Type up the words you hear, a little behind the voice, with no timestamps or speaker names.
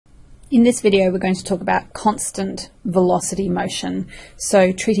In this video we're going to talk about constant velocity motion,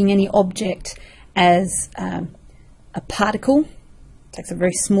 so treating any object as a particle, takes a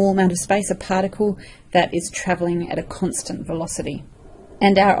very small amount of space, a particle that is travelling at a constant velocity.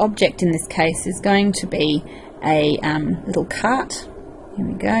 And our object in this case is going to be a little cart. Here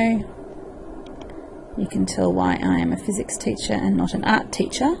we go. You can tell why I am a physics teacher and not an art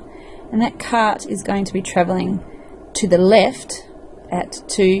teacher. And that cart is going to be travelling to the left at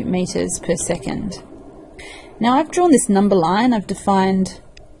 2 meters per second. Now I've drawn this number line. I've defined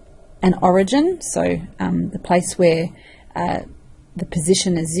an origin, so the place where the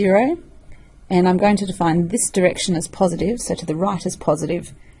position is 0, and I'm going to define this direction as positive, so to the right as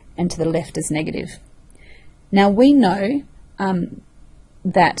positive and to the left as negative. Now we know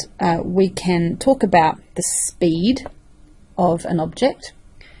that we can talk about the speed of an object,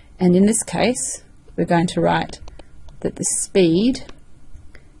 and in this case we're going to write that the speed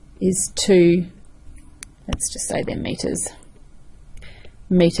is 2, let's just say they're meters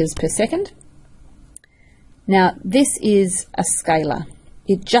per second. Now this is a scalar.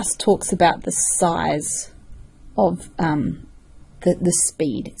 It just talks about the size of the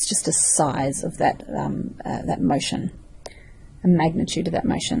speed. It's just a size of that, that motion, a magnitude of that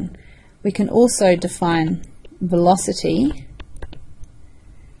motion. We can also define velocity,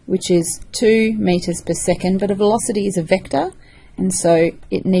 which is 2 meters per second, but a velocity is a vector, and so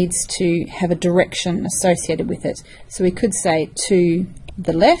it needs to have a direction associated with it. So we could say to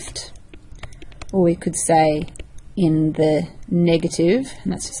the left, or we could say in the negative,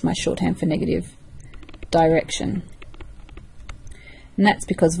 and that's just my shorthand for negative, direction. And that's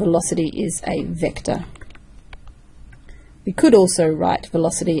because velocity is a vector. We could also write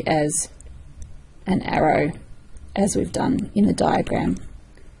velocity as an arrow, as we've done in the diagram,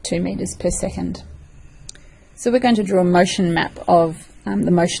 2 meters per second. So we're going to draw a motion map of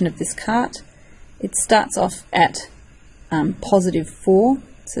the motion of this cart. It starts off at positive 4,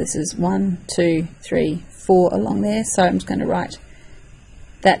 so this is 1, 2, 3, 4 along there, so I'm just going to write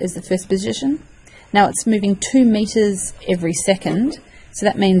that is the first position. Now it's moving 2 meters every second, so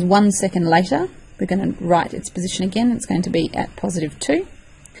that means 1 second later we're going to write its position again. It's going to be at positive 2.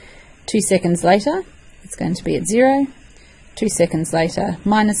 2 seconds later it's going to be at 0. 2 seconds later,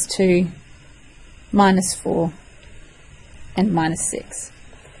 minus 2, minus 4, and minus 6.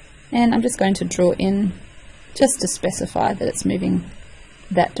 And I'm just going to draw in just to specify that it's moving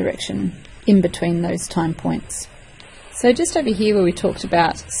that direction in between those time points. So just over here where we talked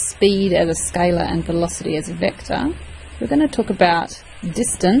about speed as a scalar and velocity as a vector, we're going to talk about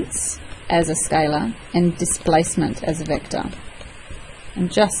distance as a scalar and displacement as a vector.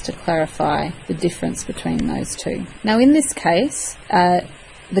 And just to clarify the difference between those two. Now in this case,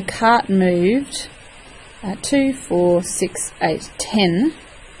 the cart moved 2, 4, 6, 8, 10,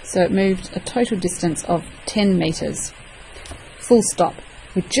 so it moved a total distance of 10 meters. Full stop.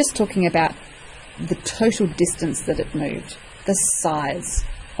 We're just talking about the total distance that it moved, the size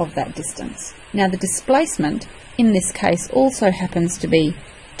of that distance. Now the displacement in this case also happens to be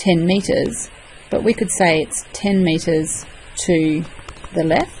 10 meters, but we could say it's 10 meters to the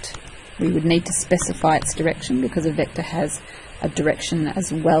left. We would need to specify its direction because a vector has a direction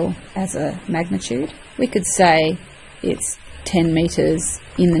as well as a magnitude. We could say it's 10 meters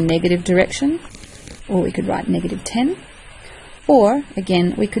in the negative direction, or we could write negative 10, or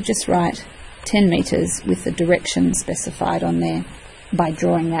again we could just write 10 meters with the direction specified on there by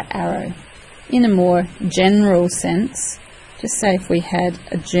drawing that arrow. In a more general sense, just say if we had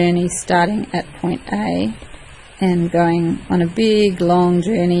a journey starting at point A and going on a big long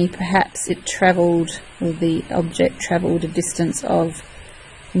journey, perhaps it travelled, or the object travelled a distance of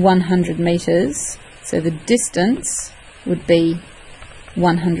 100 meters. So the distance would be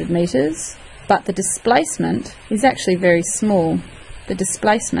 100 meters, but the displacement is actually very small. The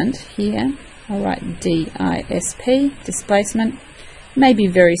displacement here, I'll write D-I-S-P, displacement, may be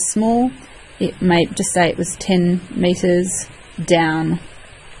very small. It may just say it was 10 meters down.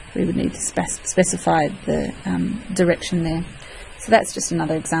 We would need to specify the direction there. So that's just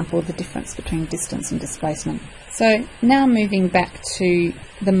another example of the difference between distance and displacement. So now moving back to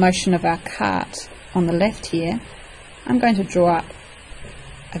the motion of our cart on the left here, I'm going to draw up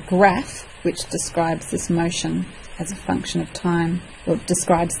a graph which describes this motion as a function of time, or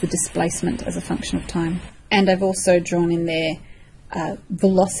describes the displacement as a function of time. And I've also drawn in there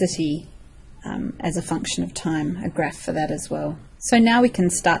velocity as a function of time, a graph for that as well. So now we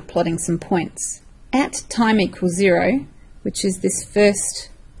can start plotting some points. At time equals 0, which is this first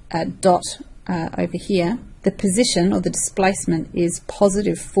dot over here, the position or the displacement is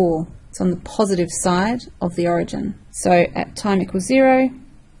positive 4. It's on the positive side of the origin. So at time equals 0,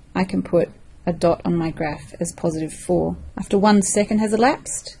 I can put a dot on my graph as positive 4. After 1 second has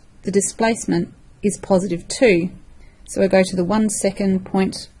elapsed, the displacement is positive 2. So I go to the 1 second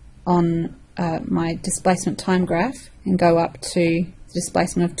point on my displacement time graph and go up to the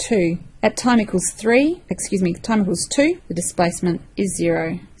displacement of 2. At time equals 2, the displacement is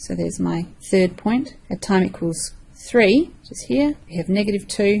 0. So there's my third point. At time equals 3, which is here, we have negative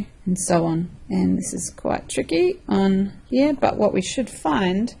 2, and so on. And this is quite tricky on here, but what we should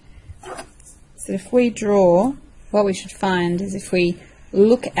find is that if we draw, if we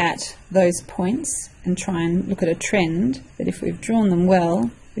look at those points and try and look at a trend, that if we've drawn them well,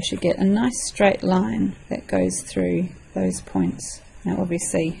 we should get a nice straight line that goes through those points. Now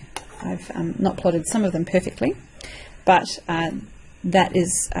obviously I've not plotted some of them perfectly, but that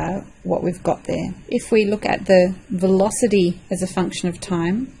is what we've got there. If we look at the velocity as a function of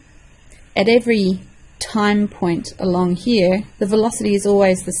time, at every time point along here, the velocity is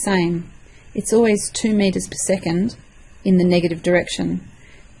always the same. It's always 2 meters per second in the negative direction.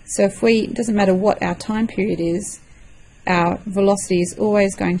 So it doesn't matter what our time period is, our velocity is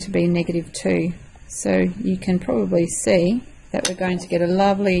always going to be negative 2. So you can probably see that we're going to get a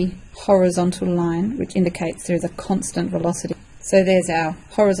lovely horizontal line which indicates there is a constant velocity. So there's our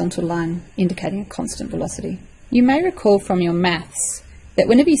horizontal line indicating a constant velocity. You may recall from your maths that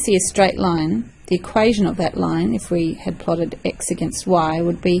whenever you see a straight line, the equation of that line, if we had plotted x against y,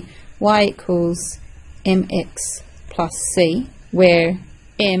 would be y equals mx plus c, where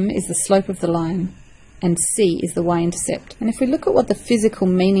m is the slope of the line and c is the y-intercept. And if we look at what the physical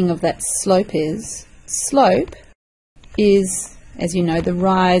meaning of that slope is as you know, the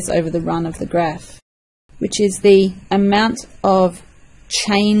rise over the run of the graph, which is the amount of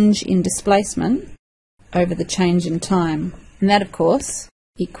change in displacement over the change in time. And that, of course,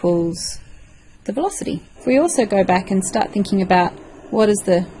 equals the velocity. If we also go back and start thinking about what is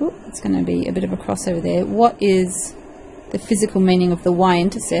it's going to be a bit of a crossover there, what is the physical meaning of the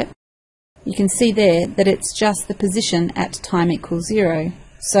y-intercept, you can see there that it's just the position at time equals 0.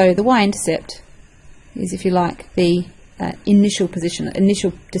 So the y-intercept is, if you like, the initial position,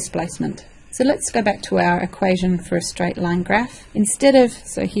 initial displacement. So let's go back to our equation for a straight line graph.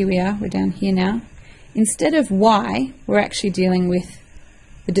 So here we are, we're down here now. Instead of y, we're actually dealing with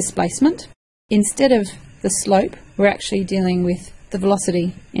the displacement. Instead of the slope, we're actually dealing with the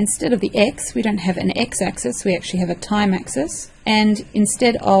velocity. Instead of the x, we don't have an x-axis, we actually have a time axis. And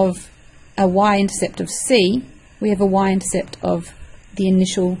instead of a y-intercept of c, we have a y-intercept of the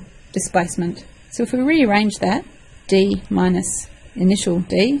initial displacement. So if we rearrange that, d minus initial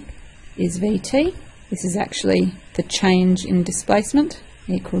d is vt. This is actually the change in displacement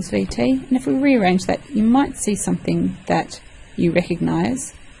equals vt. And if we rearrange that, you might see something that you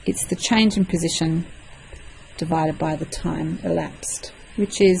recognize. It's the change in position divided by the time elapsed,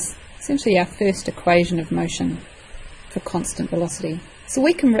 which is essentially our first equation of motion for constant velocity. So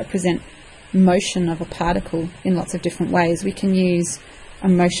we can represent motion of a particle in lots of different ways. We can use a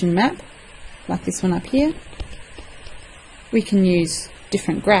motion map, like this one up here. We can use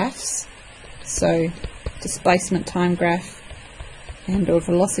different graphs, so displacement time graph and or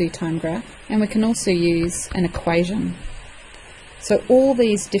velocity time graph, and we can also use an equation. So all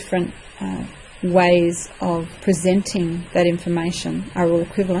these different ways of presenting that information are all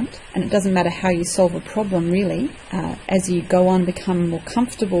equivalent, and it doesn't matter how you solve a problem really. As you go on, become more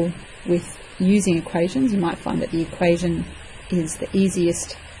comfortable with using equations, you might find that the equation is the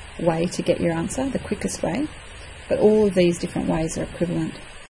easiest way to get your answer, the quickest way, but all of these different ways are equivalent.